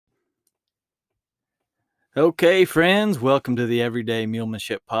Okay, friends, welcome to the Everyday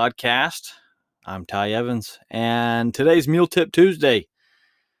Mulemanship Podcast. I'm Ty Evans, and today's Mule Tip Tuesday.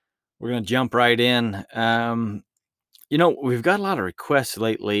 We're going to jump right in. We've got a lot of requests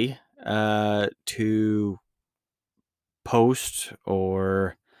lately to post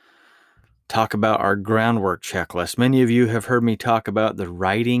or talk about our groundwork checklist. Many of you have heard me talk about the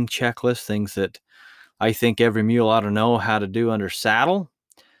riding checklist, things that I think every mule ought to know how to do under saddle.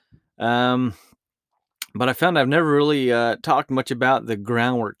 But I found I've never really talked much about the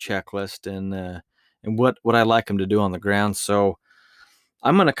groundwork checklist and what I like them to do on the ground. So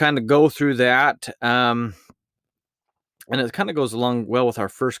I'm going to kind of go through that, and it kind of goes along well with our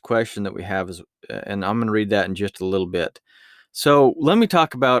first question that we have, and I'm going to read that in just a little bit. So let me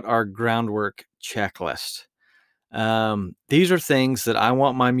talk about our groundwork checklist. These are things that I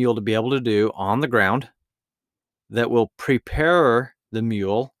want my mule to be able to do on the ground that will prepare the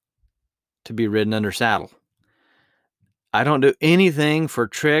mule to be ridden under saddle. I don't do anything for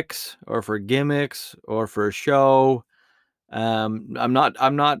tricks or for gimmicks or for a show. I'm not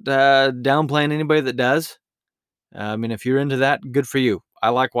downplaying anybody that does. I mean, if you're into that, good for you. I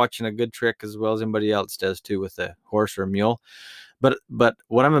like watching a good trick as well as anybody else does too with a horse or a mule. But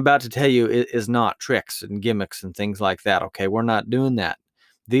what I'm about to tell you is not tricks and gimmicks and things like that. Okay, we're not doing that.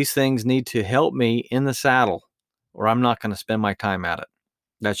 These things need to help me in the saddle, or I'm not going to spend my time at it.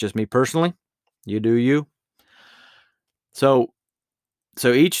 That's just me personally. You do you. So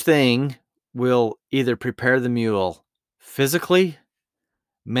each thing will either prepare the mule physically,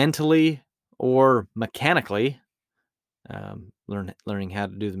 mentally, or mechanically. Learning how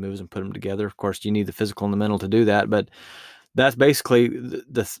to do the moves and put them together. Of course, you need the physical and the mental to do that, but that's basically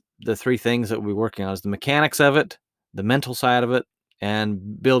the three things that we're working on: is the mechanics of it, the mental side of it,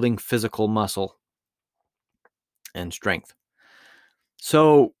 and building physical muscle and strength.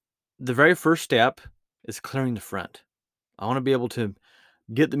 So the very first step is clearing the front. I want to be able to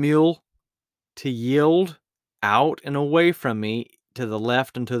get the mule to yield out and away from me to the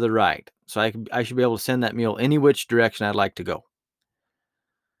left and to the right. So I should be able to send that mule any which direction I'd like to go.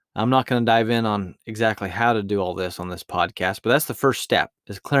 I'm not going to dive in on exactly how to do all this on this podcast, but that's the first step,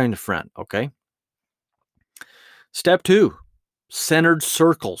 is clearing the front, okay? Step 2, centered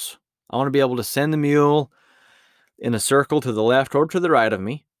circles. I want to be able to send the mule in a circle to the left or to the right of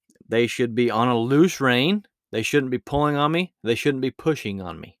me. They should be on a loose rein. They shouldn't be pulling on me. They shouldn't be pushing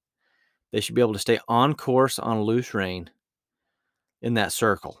on me. They should be able to stay on course on a loose rein in that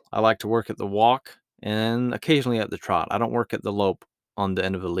circle. I like to work at the walk and occasionally at the trot. I don't work at the lope on the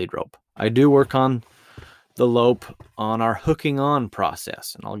end of the lead rope. I do work on the lope on our hooking on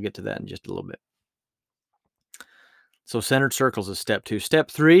process, and I'll get to that in just a little bit. So centered circles is step 2. Step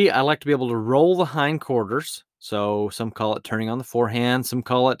 3, I like to be able to roll the hindquarters. So some call it turning on the forehand, some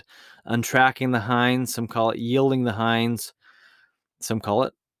call it untracking the hinds, some call it yielding the hinds, some call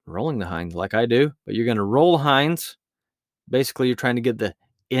it rolling the hinds like I do. But you're going to roll the hinds. Basically, you're trying to get the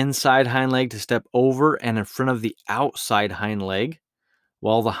inside hind leg to step over and in front of the outside hind leg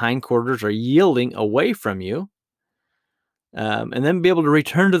while the hindquarters are yielding away from you. And then be able to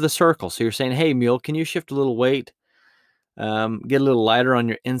return to the circle. So you're saying, hey, mule, can you shift a little weight, get a little lighter on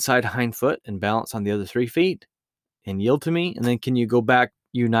your inside hind foot and balance on the other 3 feet and yield to me? And then can you go back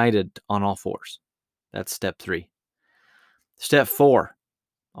united on all fours? That's step 3. Step 4,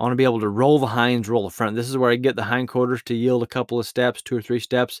 I want to be able to roll the hinds, roll the front. This is where I get the hindquarters to yield a couple of steps, 2 or 3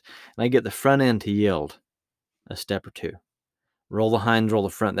 steps, and I get the front end to yield a step or 2. Roll the hinds, roll the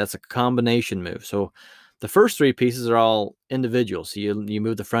front. That's a combination move. So the first 3 pieces are all individual. So you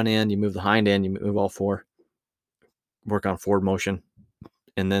move the front end, you move the hind end, you move all 4. Work on forward motion.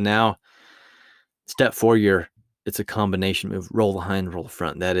 And then now, step 4, it's a combination move. Roll the hind, roll the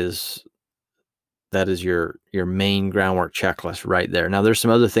front. That is your main groundwork checklist right there. Now, there's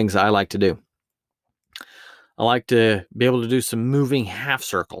some other things I like to do. I like to be able to do some moving half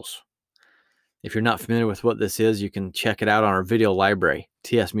circles. If you're not familiar with what this is, you can check it out on our video library,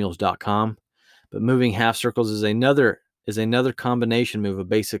 tsmules.com. But moving half circles is another combination move of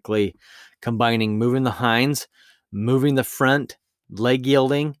basically combining moving the hinds, moving the front, leg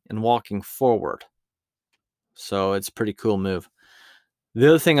yielding, and walking forward. So it's a pretty cool move. The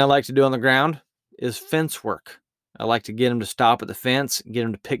other thing I like to do on the ground is fence work. I like to get them to stop at the fence, get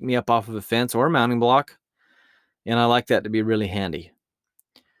them to pick me up off of a fence or a mounting block, and I like that to be really handy.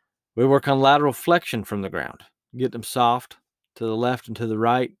 We work on lateral flexion from the ground, get them soft to the left and to the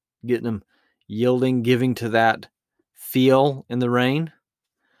right, getting them yielding, giving to that feel in the rein.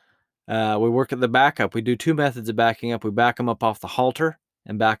 We work at the backup. We do 2 methods of backing up. We back them up off the halter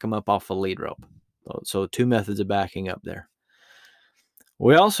and back them up off the lead rope. So 2 methods of backing up there.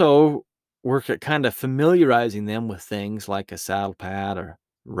 We also work at kind of familiarizing them with things like a saddle pad or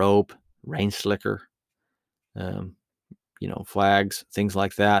rope, rein slicker, flags, things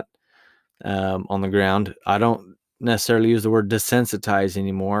like that on the ground. I don't necessarily use the word desensitize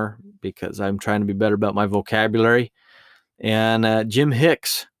anymore because I'm trying to be better about my vocabulary. And Jim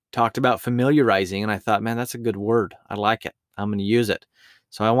Hicks talked about familiarizing, and I thought, man, that's a good word. I like it. I'm going to use it.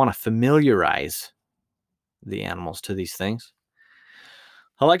 So I want to familiarize the animals to these things.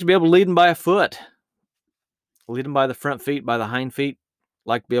 I like to be able to lead them by a foot, lead them by the front feet, by the hind feet.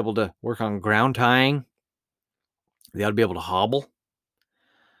 Like to be able to work on ground tying. They ought to be able to hobble.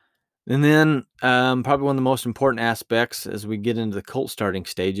 And then probably one of the most important aspects as we get into the colt starting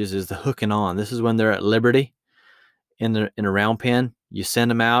stages is the hooking on. This is when they're at liberty in a round pen. You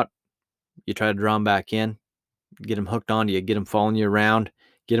send them out. You try to draw them back in, get them hooked onto you, get them following you around,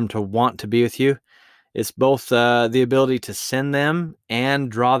 get them to want to be with you. It's both the ability to send them and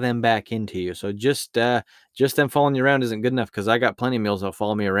draw them back into you. So just them following you around isn't good enough, because I got plenty of mules that'll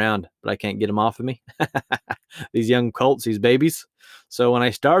follow me around, but I can't get them off of me. These young colts, these babies. So when I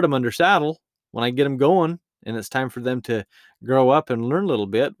start them under saddle, when I get them going, and it's time for them to grow up and learn a little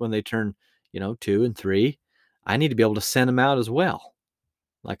bit when they turn, 2 and 3, I need to be able to send them out as well.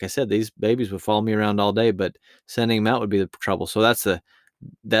 Like I said, these babies would follow me around all day, but sending them out would be the trouble. So that's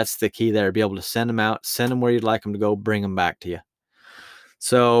the key there. Be able to send them out, send them where you'd like them to go, bring them back to you.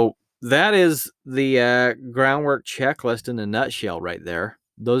 So that is the groundwork checklist in a nutshell right there.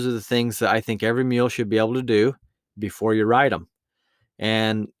 Those are the things that I think every mule should be able to do before you ride them.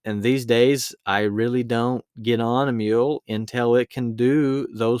 And these days, I really don't get on a mule until it can do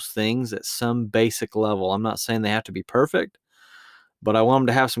those things at some basic level. I'm not saying they have to be perfect, but I want them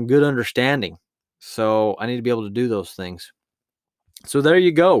to have some good understanding. So I need to be able to do those things. So there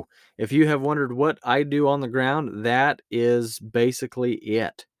you go. If you have wondered what I do on the ground, that is basically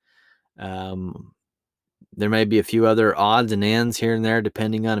it. There may be a few other odds and ends here and there,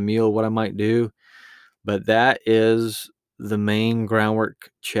 depending on a mule, what I might do. But that is the main groundwork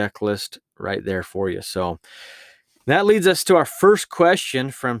checklist right there for you. So that leads us to our first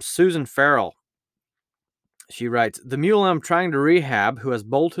question from Susan Farrell. She writes, the mule I'm trying to rehab, who has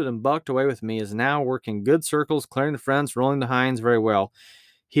bolted and bucked away with me, is now working good circles, clearing the fronts, rolling the hinds very well.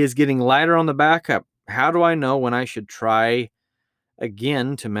 He is getting lighter on the backup. How do I know when I should try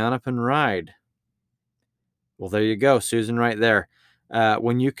again to mount up and ride? Well, there you go, Susan, right there.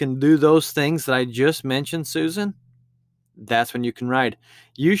 When you can do those things that I just mentioned, Susan, that's when you can ride.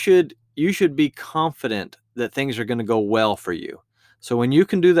 You should be confident that things are going to go well for you. So when you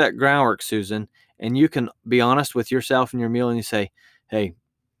can do that groundwork, Susan, and you can be honest with yourself and your mule, and you say, hey,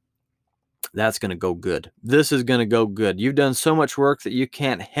 that's going to go good. This is going to go good. You've done so much work that you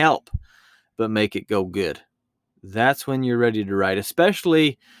can't help but make it go good. That's when you're ready to ride.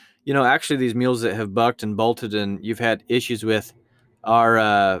 Especially, actually these mules that have bucked and bolted and you've had issues with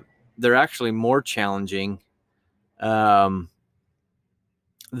are, they're actually more challenging than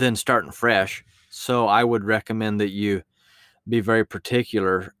starting fresh. So I would recommend that you be very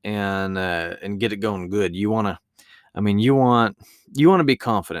particular and get it going good. You want to be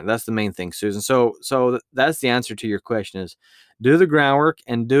confident. That's the main thing, Susan. So that's the answer to your question is do the groundwork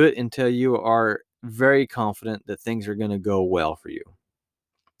and do it until you are very confident that things are going to go well for you.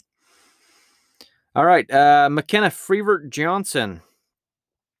 All right. McKenna Freevert Johnson.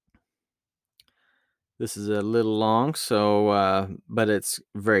 This is a little long, but it's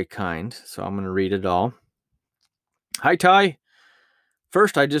very kind. So I'm going to read it all. Hi, Ty.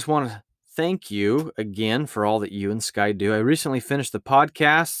 First, I just want to thank you again for all that you and Sky do. I recently finished the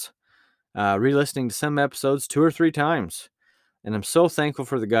podcast, re-listening to some episodes 2 or 3 times, and I'm so thankful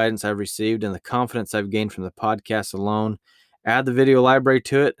for the guidance I've received and the confidence I've gained from the podcast alone. Add the video library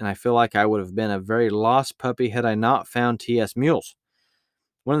to it, and I feel like I would have been a very lost puppy had I not found TS Mules.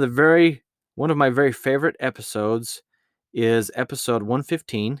 One of my very favorite episodes is episode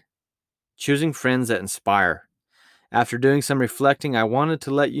 115, Choosing Friends That Inspire. After doing some reflecting, I wanted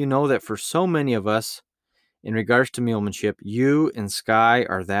to let you know that for so many of us, in regards to mulemanship, you and Sky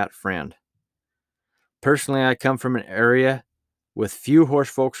are that friend. Personally, I come from an area with few horse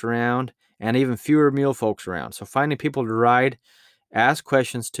folks around and even fewer mule folks around. So finding people to ride, ask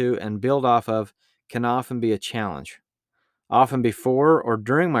questions to, and build off of can often be a challenge. Often before or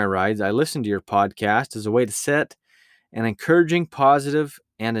during my rides, I listen to your podcast as a way to set an encouraging, positive,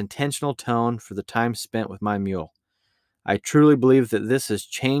 and intentional tone for the time spent with my mule. I truly believe that this has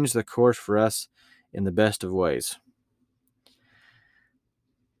changed the course for us in the best of ways.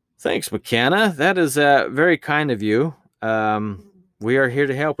 Thanks, McKenna. That is very kind of you. we are here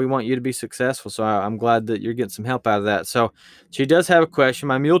to help. We want you to be successful. So I'm glad that you're getting some help out of that. So she does have a question.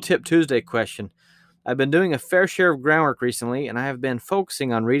 My Mule Tip Tuesday question. I've been doing a fair share of groundwork recently, and I have been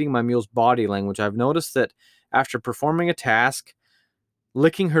focusing on reading my mule's body language. I've noticed that after performing a task,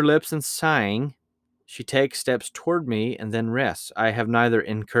 licking her lips and sighing, she takes steps toward me and then rests. I have neither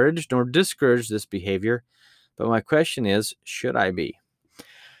encouraged nor discouraged this behavior, but my question is, should I be?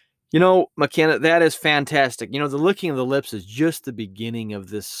 McKenna, that is fantastic. The licking of the lips is just the beginning of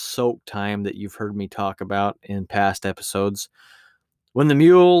this soak time that you've heard me talk about in past episodes. When the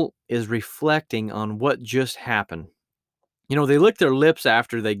mule is reflecting on what just happened, they lick their lips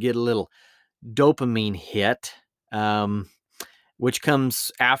after they get a little dopamine hit, which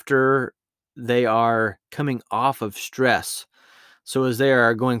comes after they are coming off of stress. So as they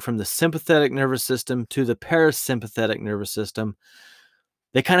are going from the sympathetic nervous system to the parasympathetic nervous system,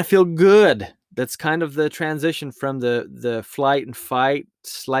 they kind of feel good. That's kind of the transition from the flight and fight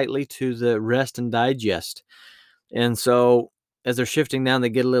slightly to the rest and digest. And so as they're shifting down, they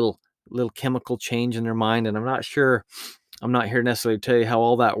get a little chemical change in their mind. And I'm not here necessarily to tell you how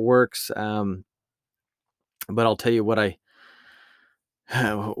all that works. But I'll tell you what I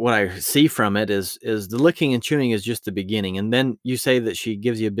see from it is the licking and chewing is just the beginning. And then you say that she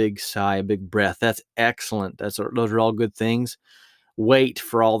gives you a big sigh, a big breath. That's excellent. Those are all good things. Wait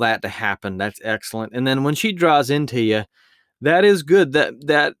for all that to happen. That's excellent. And then when she draws into you, that is good.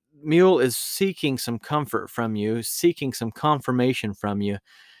 That mule is seeking some comfort from you, seeking some confirmation from you.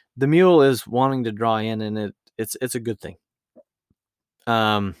 The mule is wanting to draw in, and it's a good thing.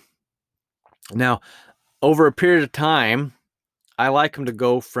 Now, over a period of time, I like them to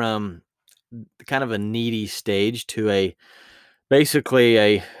go from kind of a needy stage to basically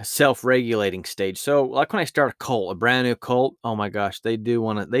a self-regulating stage. So like when I start a brand new colt, oh my gosh, they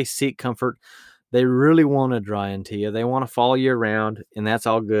seek comfort. They really want to draw into you. They want to follow you around, and that's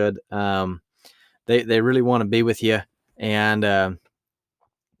all good. They really want to be with you. And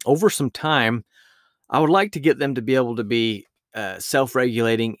over some time, I would like to get them to be able to be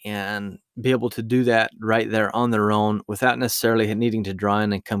self-regulating and be able to do that right there on their own without necessarily needing to draw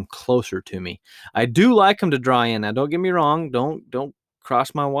in and come closer to me. I do like them to draw in. Now, don't get me wrong. Don't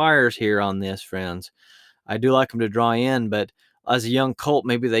cross my wires here on this, friends. I do like them to draw in, but as a young colt,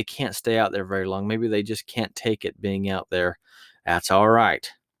 maybe they can't stay out there very long. Maybe they just can't take it being out there. That's all right.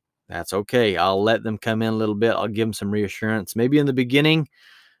 That's okay. I'll let them come in a little bit. I'll give them some reassurance. Maybe in the beginning,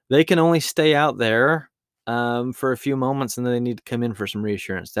 they can only stay out there for a few moments, and then they need to come in for some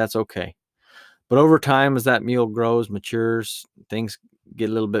reassurance. That's okay. But over time, as that mule grows, matures, things get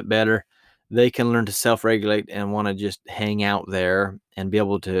a little bit better, they can learn to self-regulate and want to just hang out there and be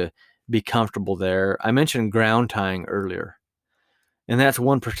able to be comfortable there. I mentioned ground tying earlier, and that's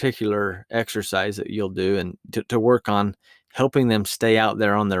one particular exercise that you'll do and to work on helping them stay out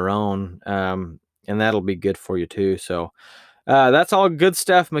there on their own, and that'll be good for you too. So that's all good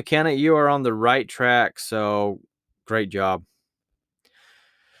stuff, McKenna. You are on the right track, so great job.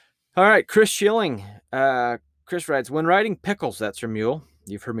 All right, Chris Schilling. Chris writes, when riding Pickles, that's your mule.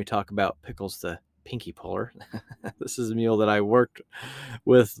 You've heard me talk about Pickles, the pinky puller. This is a mule that I worked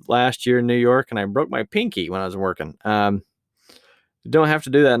with last year in New York, and I broke my pinky when I was working. Don't have to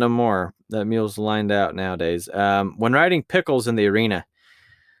do that no more. That mule's lined out nowadays. When riding Pickles in the arena,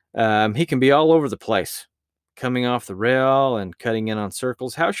 he can be all over the place, coming off the rail and cutting in on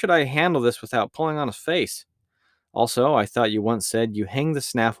circles. How should I handle this without pulling on his face? Also, I thought you once said you hang the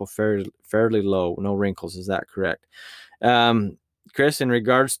snaffle fairly low, no wrinkles. Is that correct? Chris, in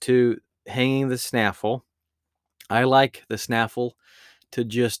regards to hanging the snaffle, I like the snaffle to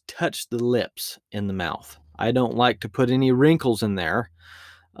just touch the lips in the mouth. I don't like to put any wrinkles in there.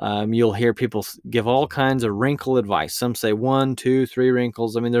 You'll hear people give all kinds of wrinkle advice. Some say 1, 2, 3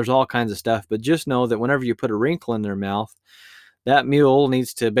 wrinkles. I mean, there's all kinds of stuff, but just know that whenever you put a wrinkle in their mouth, that mule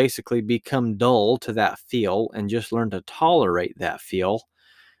needs to basically become dull to that feel and just learn to tolerate that feel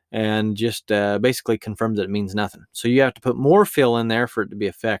and just basically confirm that it means nothing. So you have to put more feel in there for it to be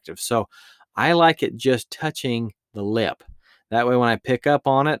effective. So I like it just touching the lip. That way when I pick up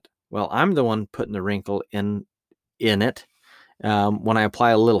on it, well, I'm the one putting the wrinkle in it. When I apply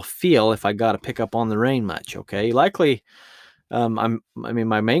a little feel, if I got to pick up on the rein much, okay? Likely, my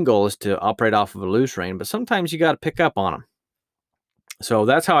main goal is to operate off of a loose rein, but sometimes you got to pick up on them. So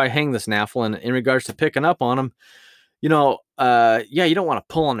that's how I hang the snaffle. And in regards to picking up on them, you don't want to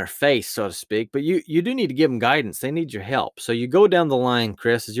pull on their face, so to speak, but you do need to give them guidance. They need your help. So you go down the line,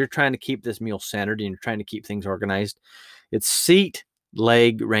 Chris, as you're trying to keep this mule centered and you're trying to keep things organized. It's seat,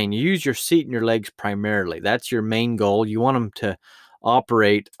 leg, rein. You use your seat and your legs primarily. That's your main goal. You want them to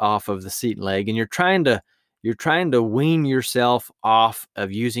operate off of the seat and leg, and you're trying to You're trying to wean yourself off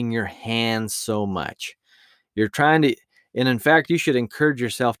of using your hands so much. You're trying to, and in fact, you should encourage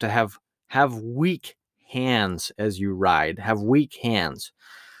yourself to have weak hands as you ride. Have weak hands.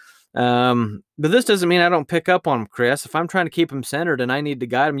 But this doesn't mean I don't pick up on them, Chris. If I'm trying to keep them centered and I need to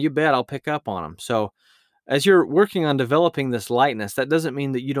guide them, you bet I'll pick up on them. So as you're working on developing this lightness, that doesn't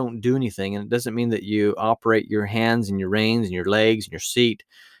mean that you don't do anything. And it doesn't mean that you operate your hands and your reins and your legs and your seat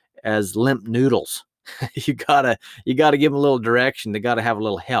as limp noodles. you gotta give them a little direction. They gotta have a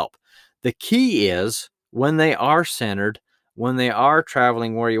little help. The key is when they are centered, when they are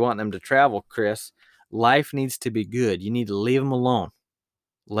traveling where you want them to travel, Chris, life needs to be good. You need to leave them alone.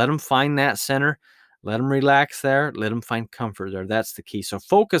 Let them find that center. Let them relax there. Let them find comfort there. That's the key. So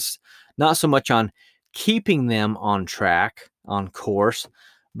focus not so much on keeping them on track, on course,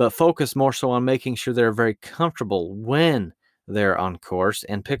 but focus more so on making sure they're very comfortable when they're on course.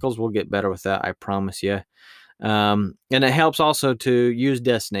 And Pickles will get better with that, I promise you. And it helps also to use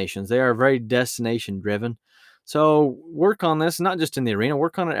destinations. They are very destination driven. So work on this, not just in the arena,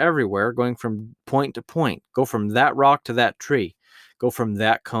 work on it everywhere, going from point to point. Go from that rock to that tree. Go from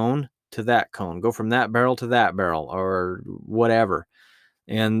that cone to that cone. Go from that barrel to that barrel or whatever.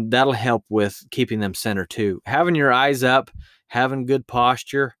 And that'll help with keeping them centered too. Having your eyes up, having good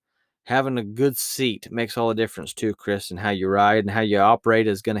posture, having a good seat makes all the difference too, Chris, and how you ride and how you operate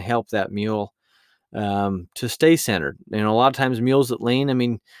is going to help that mule to stay centered. A lot of times mules that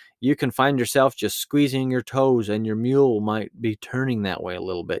lean, you can find yourself just squeezing your toes and your mule might be turning that way a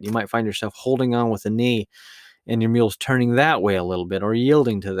little bit. You might find yourself holding on with a knee and your mule's turning that way a little bit or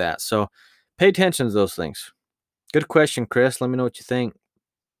yielding to that. So pay attention to those things. Good question, Chris. Let me know what you think.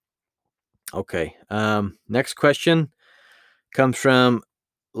 Okay. Next question comes from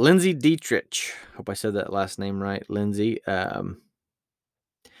Lindsay Dietrich. Hope I said that last name right, Lindsay. Hi,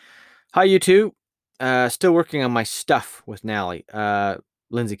 you two. Still working on my stuff with Nally.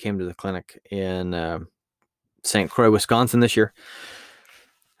 Lindsay came to the clinic in St. Croix, Wisconsin this year.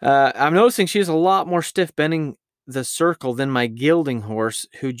 I'm noticing she has a lot more stiff bending the circle than my gelding horse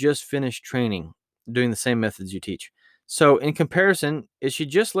who just finished training, doing the same methods you teach. So in comparison, is she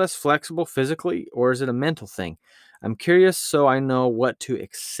just less flexible physically or is it a mental thing? I'm curious so I know what to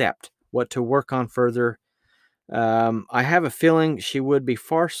accept, what to work on further. I have a feeling she would be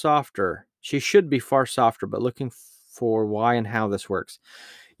far softer. She should be far softer, but looking for why and how this works.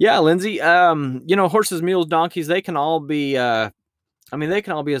 Yeah, Lindsay, horses, mules, donkeys, they can all be, they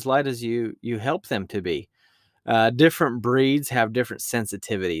can all be as light as you help them to be. Different breeds have different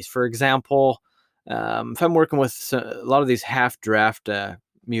sensitivities. For example, if I'm working with a lot of these half draft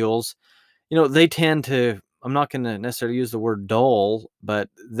mules, they tend to, I'm not going to necessarily use the word dull, but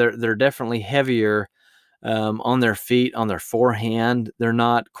they're definitely heavier on their feet, on their forehand. They're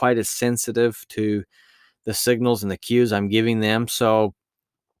not quite as sensitive to the signals and the cues I'm giving them. So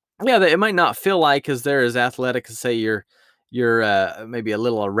yeah, it might not feel like as they're as athletic as say you're maybe a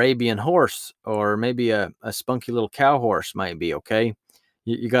little Arabian horse or maybe a spunky little cow horse might be. Okay.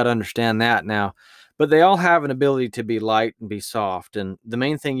 You got to understand that now, but they all have an ability to be light and be soft. And the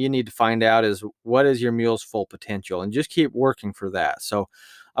main thing you need to find out is what is your mule's full potential and just keep working for that. So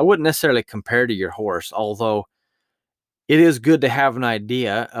I wouldn't necessarily compare to your horse, although it is good to have an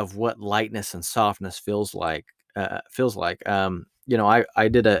idea of what lightness and softness feels like. I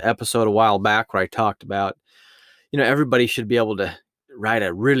did an episode a while back where I talked about, everybody should be able to ride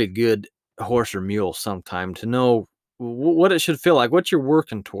a really good horse or mule sometime to know what it should feel like, what you're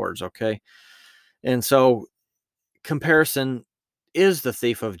working towards. Okay. And so comparison is the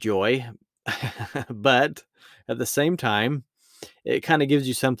thief of joy, but at the same time, it kind of gives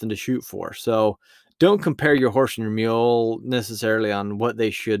you something to shoot for. So don't compare your horse and your mule necessarily on what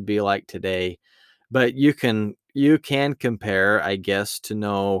they should be like today, but you can compare, I guess, to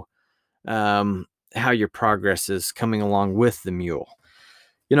know how your progress is coming along with the mule,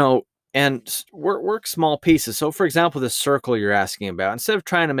 and work small pieces. So for example, this circle you're asking about, instead of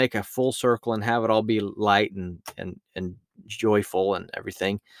trying to make a full circle and have it all be light and joyful and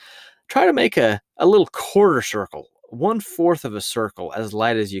everything, try to make a little quarter circle, 1/4 of a circle as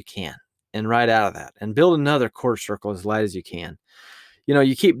light as you can, and right out of that, and build another quarter circle as light as you can.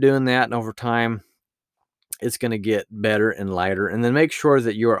 You keep doing that, and over time, it's going to get better and lighter. And then make sure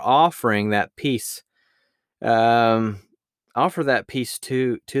that you're offering that piece, offer that piece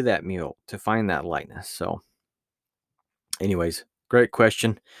to that mule to find that lightness. So, anyways, great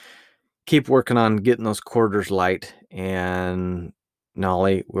question. Keep working on getting those quarters light, and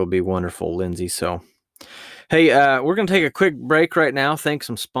Nolly will be wonderful, Lindsay. So, hey, we're going to take a quick break right now. Thank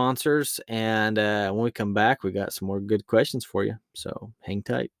some sponsors. And when we come back, we got some more good questions for you. So hang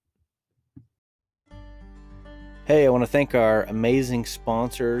tight. Hey, I want to thank our amazing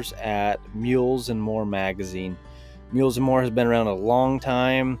sponsors at Mules and More magazine. Mules and More has been around a long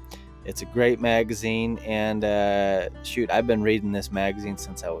time. It's a great magazine, and I've been reading this magazine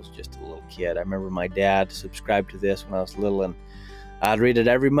since I was just a little kid. I remember my dad subscribed to this when I was little, and I'd read it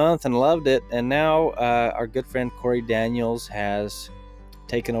every month and loved it. And now our good friend Corey Daniels has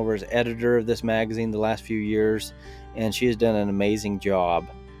taken over as editor of this magazine the last few years, and she has done an amazing job.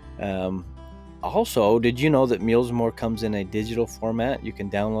 Also, did you know that Mules and More comes in a digital format? You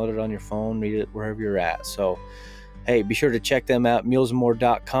can download it on your phone, read it wherever you're at. So, hey, be sure to check them out,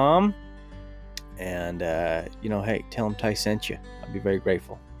 mulesandmore.com. And, hey, tell them Ty sent you. I'd be very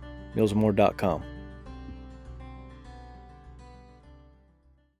grateful. mulesandmore.com.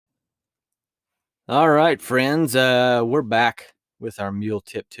 All right, friends, we're back with our Mule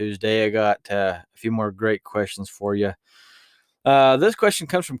Tip Tuesday. I got a few more great questions for you. This question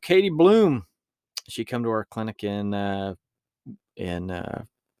comes from Katie Bloom. She come to our clinic in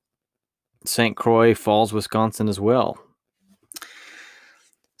St. Croix Falls, Wisconsin as well.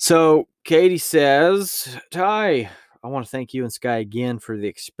 So Katie says, Ty, I want to thank you and Sky again for the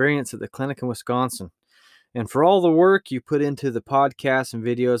experience at the clinic in Wisconsin and for all the work you put into the podcasts and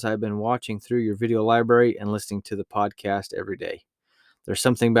videos. I've been watching through your video library and listening to the podcast every day. There's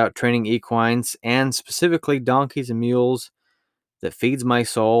something about training equines and specifically donkeys and mules that feeds my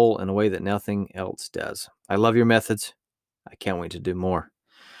soul in a way that nothing else does. I love your methods. I can't wait to do more.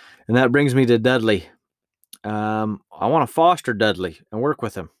 And that brings me to Dudley. I want to foster Dudley and work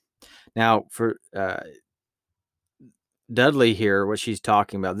with him. Now, for Dudley here, what she's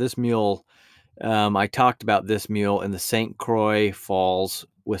talking about, this mule, I talked about this mule in the St. Croix Falls,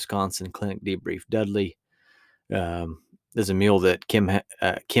 Wisconsin clinic debrief. Dudley is a mule that Kim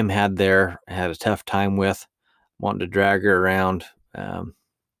had a tough time with, wanting to drag her around. I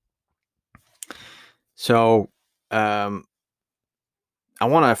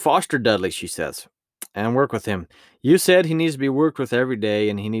want to foster Dudley, she says, and work with him. You said he needs to be worked with every day,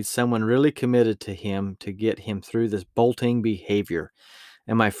 and he needs someone really committed to him to get him through this bolting behavior.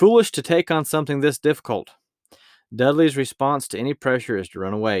 Am I foolish to take on something this difficult? Dudley's response to any pressure is to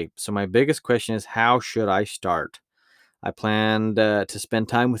run away. So my biggest question is, how should I start? I planned to spend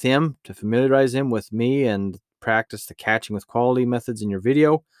time with him, to familiarize him with me and practice the catching with quality methods in your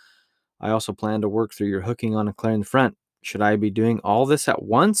video. I also plan to work through your hooking on and clearing the front. Should I be doing all this at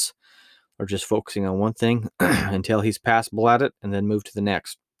once or just focusing on one thing until he's passable at it and then move to the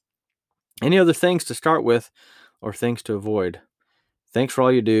next? Any other things to start with or things to avoid? Thanks for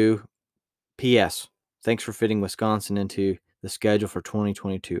all you do. P.S. Thanks for fitting Wisconsin into the schedule for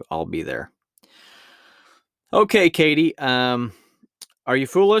 2022. I'll be there. Okay, Katie. Are you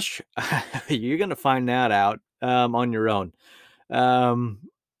foolish? You're going to find that out on your own.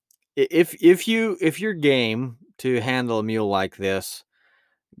 If you're game to handle a mule like this,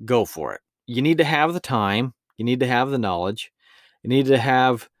 go for it. You need to have the time. You need to have the knowledge. You need to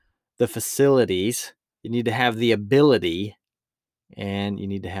have the facilities. You need to have the ability, and you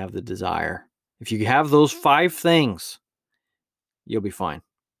need to have the desire. If you have those 5 things, you'll be fine.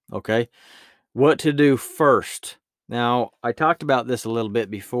 Okay. What to do first? Now, I talked about this a little bit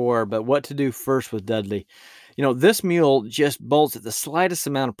before, but what to do first with Dudley? This mule just bolts at the slightest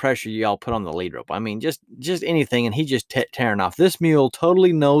amount of pressure y'all put on the lead rope. I mean, just anything, and he just tearing off. This mule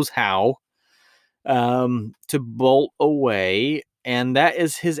totally knows how to bolt away, and that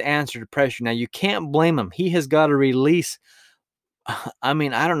is his answer to pressure. Now, you can't blame him. He has got to release. I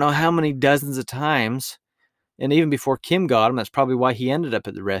mean, I don't know how many dozens of times, and even before Kim got him, that's probably why he ended up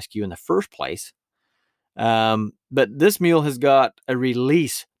at the rescue in the first place. But this mule has got a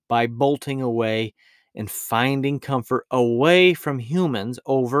release by bolting away and finding comfort away from humans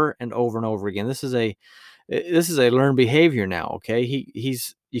over and over and over again. This is a learned behavior now. Okay.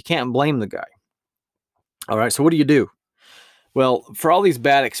 You can't blame the guy. All right. So what do you do? Well, for all these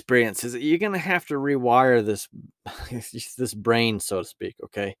bad experiences, you're going to have to rewire this brain, so to speak.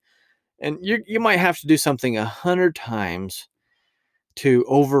 Okay. And you might have to do something 100 times to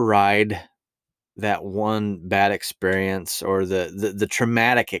override that one bad experience or the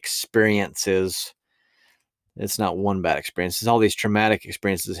traumatic experiences. It's not one bad experience. It's all these traumatic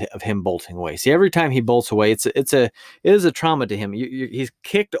experiences of him bolting away. See, every time he bolts away, it is a trauma to him. He's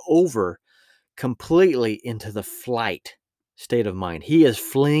kicked over completely into the flight state of mind. He is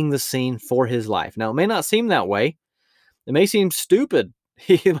fleeing the scene for his life. Now, it may not seem that way. It may seem stupid.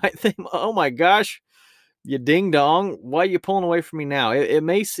 He might think, oh my gosh, you ding dong, why are you pulling away from me now? It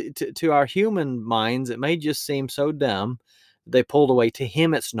may, to our human minds, it may just seem so dumb that they pulled away. To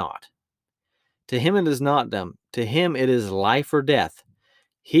him, it's not. To him, it is not dumb. To him, it is life or death.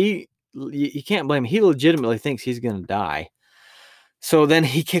 He you can't blame him. He legitimately thinks he's going to die. So then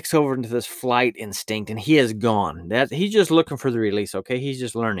he kicks over into this flight instinct, and he is gone. He's just looking for the release, okay? He's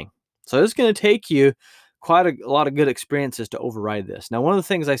just learning. So it's going to take you quite a lot of good experiences to override this. Now, one of the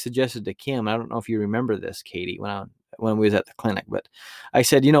things I suggested to Kim, I don't know if you remember this, Katie, when we was at the clinic, but I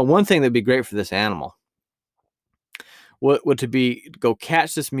said, one thing that'd be great for this animal would to be go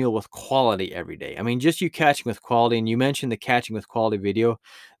catch this mule with quality every day. I mean, just you catching with quality, and you mentioned the catching with quality video.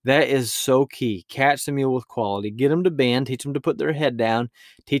 That is so key. Catch the mule with quality. Get them to bend. Teach them to put their head down.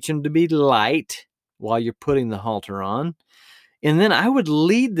 Teach them to be light while you're putting the halter on. And then I would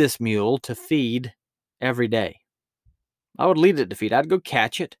lead this mule to feed every day. I would lead it to feed. I'd go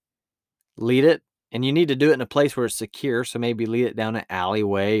catch it, lead it, and you need to do it in a place where it's secure. So maybe lead it down an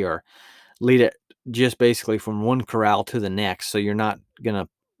alleyway or lead it just basically from one corral to the next. So you're not going to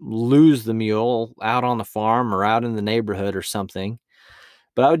lose the mule out on the farm or out in the neighborhood or something.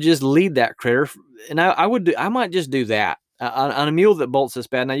 But I would just lead that critter. And I might just do that on a mule that bolts this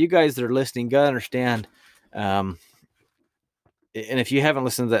bad. Now, you guys that are listening, got to understand. And if you haven't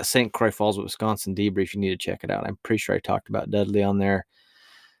listened to that St. Croix Falls, Wisconsin debrief, you need to check it out. I'm pretty sure I talked about Dudley on there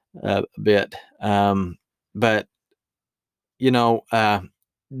a bit. But,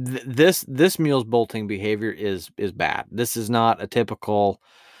 this mule's bolting behavior is bad. This is not a typical,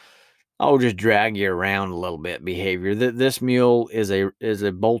 just drag you around a little bit behavior. This mule is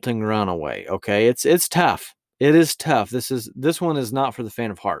a bolting runaway. Okay, it's tough. It is tough. This one is not for the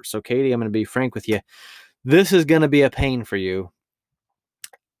faint of heart. So, Katie, I'm going to be frank with you. This is going to be a pain for you.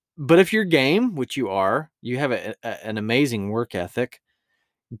 But if you're game, which you are, you have an amazing work ethic,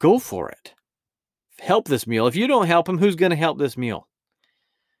 go for it. Help this mule. If you don't help him, who's going to help this mule?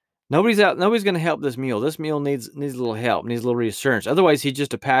 Nobody's going to help this mule. This mule needs a little help, needs a little reassurance. Otherwise, he's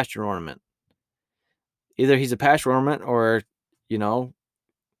just a pasture ornament. Either he's a pasture ornament or,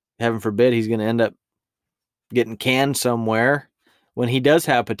 heaven forbid, he's going to end up getting canned somewhere when he does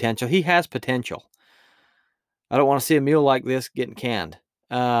have potential. He has potential. I don't want to see a mule like this getting canned.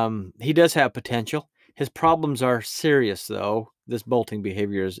 He does have potential. His problems are serious, though. This bolting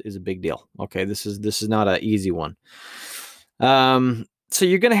behavior is a big deal. Okay, this is not an easy one. So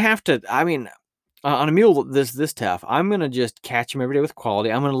you're going to have to, on a mule this tough, I'm going to just catch him every day with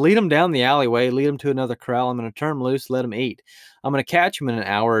quality. I'm going to lead him down the alleyway, lead him to another corral. I'm going to turn him loose, let him eat. I'm going to catch him in an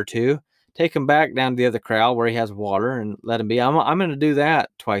hour or two, take him back down to the other corral where he has water and let him be. I'm going to do that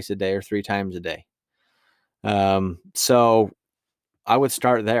twice a day or 3 times a day. So I would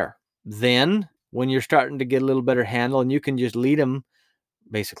start there. Then when you're starting to get a little better handle and you can just lead him,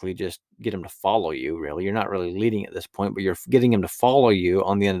 basically just get him to follow you, really. You're not really leading at this point, but you're getting him to follow you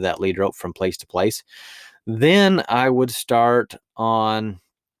on the end of that lead rope from place to place. Then I would start on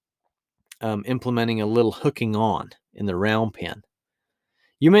implementing a little hooking on in the round pen.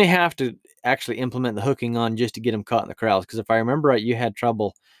 You may have to actually implement the hooking on just to get him caught in the corrals, because if I remember right, you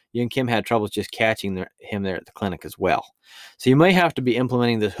and Kim had troubles just catching him there at the clinic as well. So you may have to be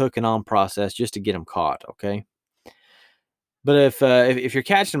implementing this hooking on process just to get him caught, okay? But if you're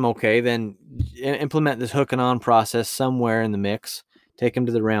catching them okay, then implement this hooking on process somewhere in the mix. Take him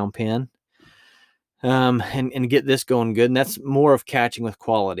to the round pen, and get this going good. And that's more of catching with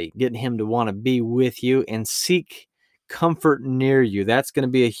quality, getting him to want to be with you and seek comfort near you. That's going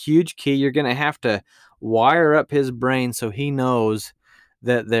to be a huge key. You're going to have to wire up his brain so he knows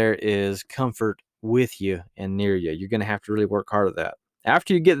that there is comfort with you and near you. You're going to have to really work hard at that.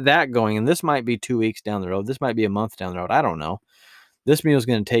 After you get that going, and this might be 2 weeks down the road, this might be a month down the road, I don't know. This mule is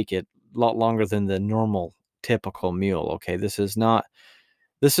going to take it a lot longer than the normal typical mule. Okay, this is not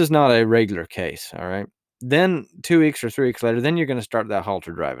a regular case. All right. Then 2 weeks or 3 weeks later, then you're going to start that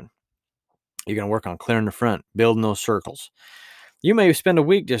halter driving. You're going to work on clearing the front, building those circles. You may spend a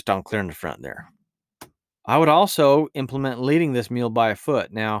week just on clearing the front there. I would also implement leading this mule by a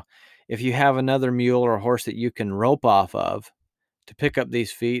foot. Now, if you have another mule or a horse that you can rope off of to pick up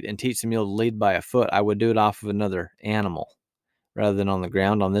these feet and teach the mule to lead by a foot, I would do it off of another animal rather than on the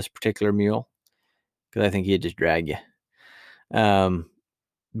ground on this particular mule, because I think he'd just drag you.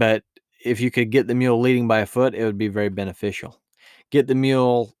 But if you could get the mule leading by a foot, it would be very beneficial. Get the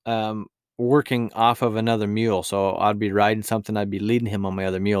mule working off of another mule. So I'd be riding something, I'd be leading him on my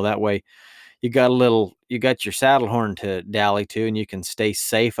other mule. That way you got your saddle horn to dally to, and you can stay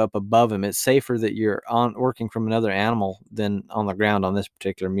safe up above him. It's safer that you're working from another animal than on the ground on this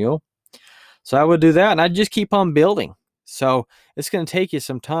particular mule. So I would do that, and I'd just keep on building. So it's going to take you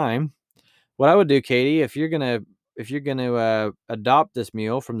some time. What I would do, Katie, if you're going to adopt this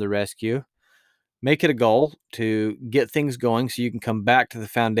mule from the rescue, make it a goal to get things going so you can come back to the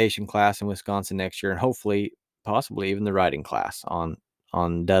foundation class in Wisconsin next year, and hopefully, possibly even the riding class on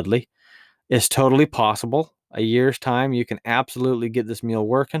Dudley. It's totally possible. A year's time, you can absolutely get this mule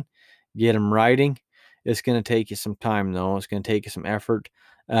working, get him riding. It's going to take you some time, though. It's going to take you some effort.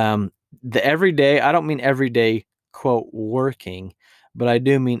 The everyday, I don't mean everyday, quote, working, but I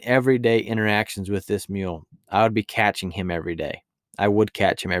do mean everyday interactions with this mule. I would be catching him every day. I would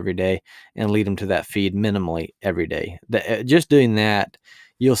catch him every day and lead him to that feed minimally every day. Just doing that,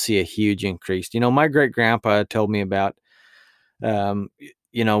 you'll see a huge increase. My great grandpa told me about,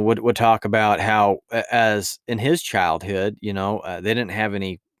 would talk about how, as in his childhood, they didn't have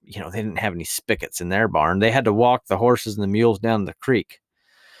any, they didn't have any spigots in their barn. They had to walk the horses and the mules down the creek.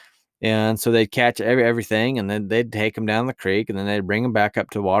 And so they'd catch everything, and then they'd take them down the creek, and then they'd bring them back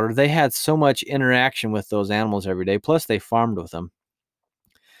up to water. They had so much interaction with those animals every day. Plus, they farmed with them.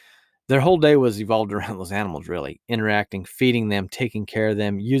 Their whole day was evolved around those animals, really interacting, feeding them, taking care of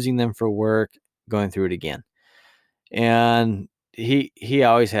them, using them for work, going through it again. And he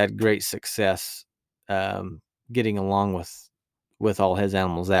always had great success getting along with all his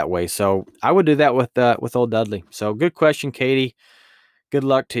animals that way. So I would do that with old Dudley. So good question, Katie. Good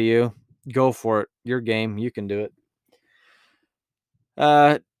luck to you. Go for it. Your game. You can do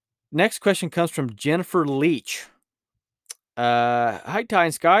it. Next question comes from Jennifer Leach. Hi, Ty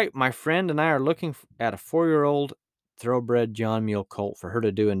and Sky. My friend and I are looking at a 4-year-old thoroughbred John Mule colt for her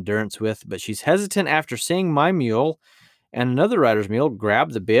to do endurance with, but she's hesitant after seeing my mule and another rider's mule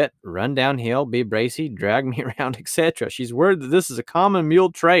grab the bit, run downhill, be bracy, drag me around, etc. She's worried that this is a common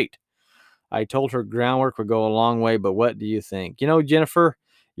mule trait. I told her groundwork would go a long way, but what do you think? Jennifer,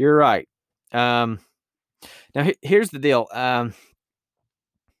 you're right. Now, here's the deal.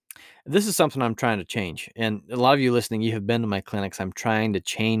 This is something I'm trying to change. And a lot of you listening, you have been to my clinics. I'm trying to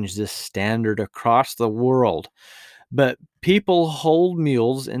change this standard across the world. But people hold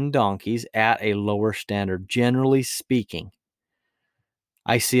mules and donkeys at a lower standard, generally speaking.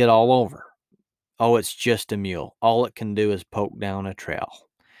 I see it all over. Oh, it's just a mule. All it can do is poke down a trail.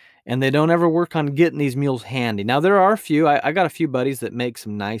 And they don't ever work on getting these mules handy. Now, there are a few. I got a few buddies that make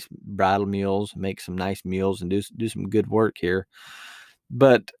some nice bridle mules, make some nice mules, and do some good work here.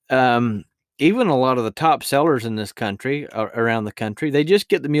 But even a lot of the top sellers in this country, around the country, they just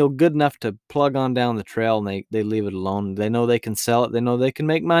get the mule good enough to plug on down the trail, and they leave it alone. They know they can sell it. They know they can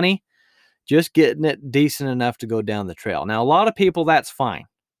make money. Just getting it decent enough to go down the trail. Now, a lot of people, that's fine.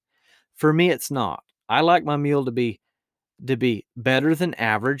 For me, it's not. I like my mule to be better than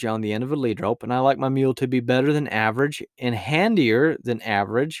average on the end of a lead rope, and I like my mule to be better than average and handier than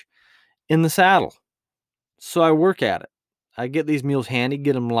average in the saddle. So I work at it. I get these mules handy,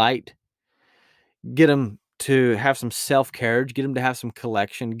 get them light, get them to have some self-carriage, get them to have some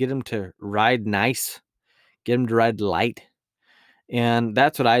collection, get them to ride nice, get them to ride light. And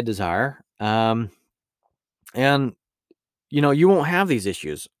that's what I desire. And you won't have these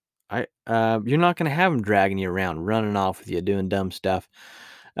issues. You're not going to have them dragging you around, running off with you, doing dumb stuff.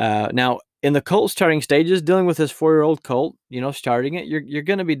 Now, in the colt starting stages, dealing with this 4-year-old colt, starting it, you're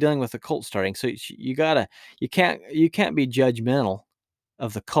going to be dealing with the colt starting. So you can't be judgmental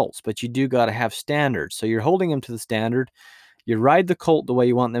of the colts, but you do got to have standards. So you're holding them to the standard. You ride the colt the way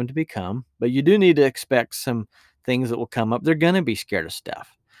you want them to become, but you do need to expect some things that will come up. They're going to be scared of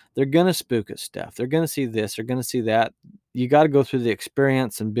stuff. They're going to spook at stuff. They're going to see this. They're going to see that. You got to go through the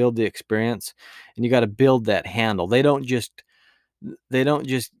experience and build the experience, and you got to build that handle. They don't just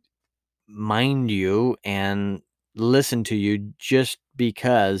mind you and listen to you just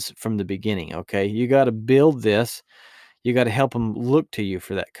because from the beginning. Okay. You got to build this. You got to help them look to you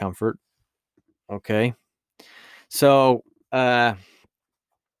for that comfort. Okay. So, Jennifer,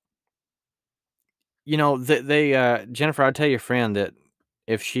 I'd tell your friend that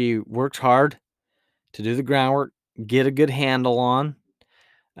if she works hard to do the groundwork, get a good handle on.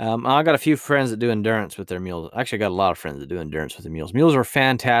 I got a few friends that do endurance with their mules. Actually, I got a lot of friends that do endurance with the mules. Mules are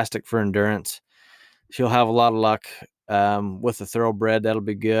fantastic for endurance. She'll have a lot of luck with the thoroughbred. That'll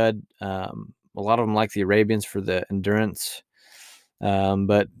be good. A lot of them like the Arabians for the endurance,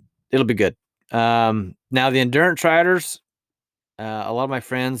 but it'll be good. Now, the endurance riders, a lot of my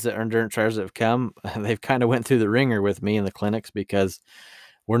friends that are endurance riders that have come, they've kind of went through the ringer with me in the clinics because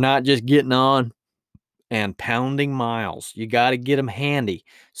we're not just getting on and pounding miles. You got to get them handy.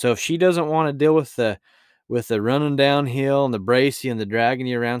 So if she doesn't want to deal with the running downhill and the bracy and the dragging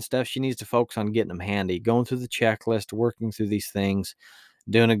you around stuff, she needs to focus on getting them handy, going through the checklist, working through these things,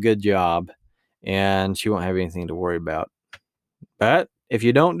 doing a good job, and she won't have anything to worry about. But if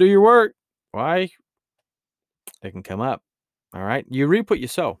you don't do your work, why? It can come up. All right. You reap what you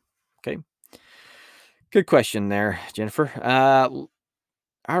sow. Okay. Good question there, Jennifer.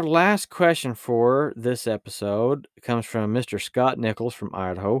 Our last question for this episode comes from Mr. Scott Nichols from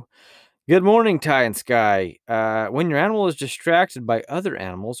Idaho. Good morning, Ty and Sky. When your animal is distracted by other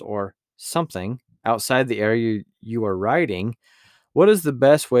animals or something outside the area you are riding, what is the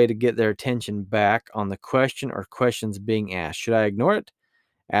best way to get their attention back on the question or questions being asked? Should I ignore it?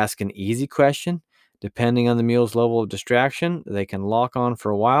 Ask an easy question. Depending on the mule's level of distraction, they can lock on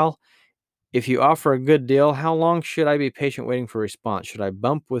for a while. If you offer a good deal, how long should I be patient waiting for a response? Should I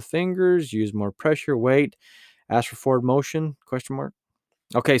bump with fingers, use more pressure, wait, ask for forward motion? Question mark.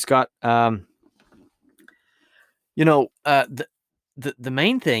 Okay, Scott. The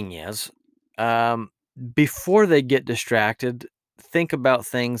main thing is, um, before they get distracted, think about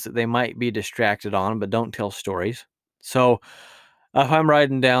things that they might be distracted on, but don't tell stories. So, if I'm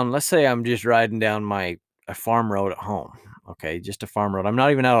riding down, let's say I'm just riding down a farm road at home. Okay, just a farm road. I'm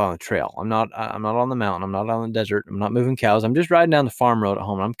not even out on the trail. I'm not on the mountain. I'm not on the desert. I'm not moving cows. I'm just riding down the farm road at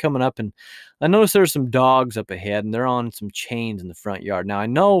home. I'm coming up and I notice there's some dogs up ahead and they're on some chains in the front yard. Now I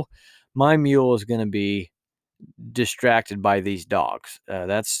know my mule is going to be distracted by these dogs.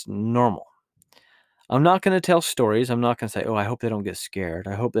 That's normal. I'm not going to tell stories. I'm not going to say, oh, I hope they don't get scared.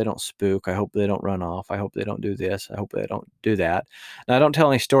 I hope they don't spook. I hope they don't run off. I hope they don't do this. I hope they don't do that. And I don't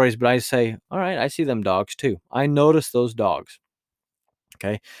tell any stories, but I say, all right, I see them dogs too. I notice those dogs.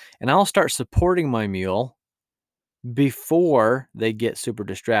 Okay. And I'll start supporting my mule before they get super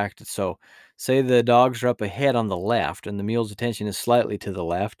distracted. So, say the dogs are up ahead on the left and the mule's attention is slightly to the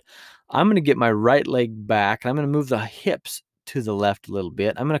left. I'm going to get my right leg back and I'm going to move the hips to the left a little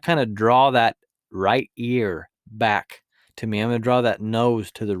bit. I'm going to kind of draw that right ear back to me. I'm going to draw that nose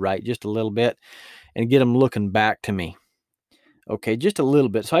to the right just a little bit and get them looking back to me. Okay, just a little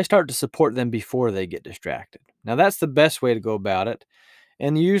bit. So I start to support them before they get distracted. Now that's the best way to go about it.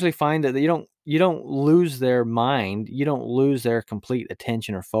 And you usually find that you don't lose their mind, you don't lose their complete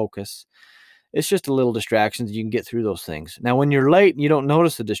attention or focus. It's just a little distractions. You can get through those things. Now, when you're late and you don't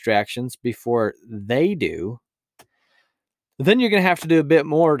notice the distractions before they do, then you're going to have to do a bit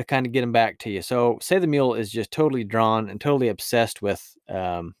more to kind of get them back to you. So, say the mule is just totally drawn and totally obsessed with, we're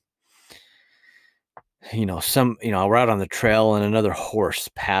out on the trail and another horse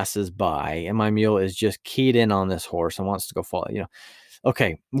passes by, and my mule is just keyed in on this horse and wants to go follow.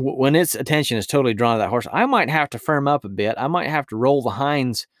 Okay, when its attention is totally drawn to that horse, I might have to firm up a bit. I might have to roll the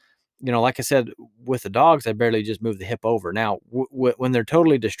hinds. Like I said, with the dogs, I barely just move the hip over. Now, when they're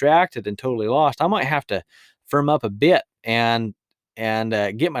totally distracted and totally lost, I might have to firm up a bit and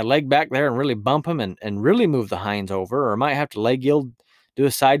get my leg back there and really bump them and really move the hinds over. Or I might have to leg yield, do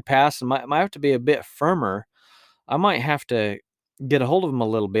a side pass, and might have to be a bit firmer. I might have to get a hold of them a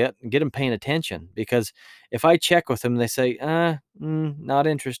little bit and get them paying attention, because if I check with them, they say, not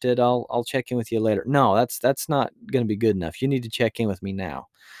interested. I'll check in with you later. No, that's not going to be good enough. You need to check in with me now.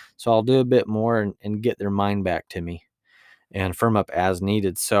 So I'll do a bit more and get their mind back to me and firm up as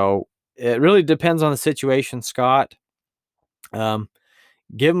needed. So it really depends on the situation, Scott. Give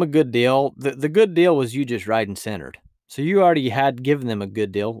them a good deal. The good deal was you just riding centered. So you already had given them a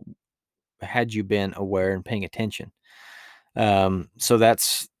good deal had you been aware and paying attention. So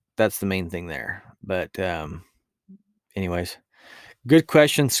that's the main thing there. But anyways, good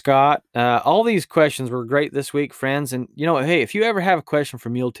question, Scott. All these questions were great this week, friends. And hey, if you ever have a question for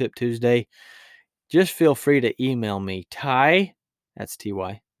Mule Tip Tuesday, just feel free to email me, Ty, that's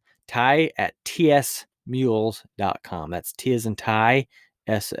Ty, Ty at tsmules.com. That's T as in Ty,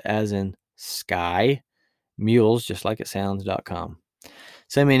 S as in Sky, mules, just like it sounds.com.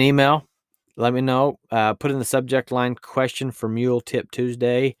 Send me an email. Let me know. Put in the subject line, question for Mule Tip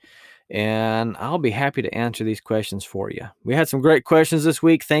Tuesday, and I'll be happy to answer these questions for you. We had some great questions this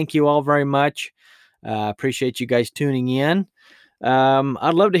week. Thank you all very much. Appreciate you guys tuning in.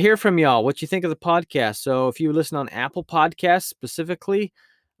 I'd love to hear from y'all what you think of the podcast. So if you listen on Apple Podcasts specifically,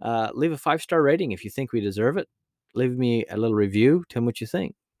 leave a 5-star rating if you think we deserve it. Leave me a little review. Tell me what you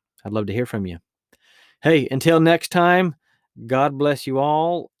think. I'd love to hear from you. Hey, until next time, God bless you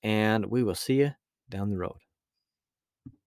all, and we will see you down the road.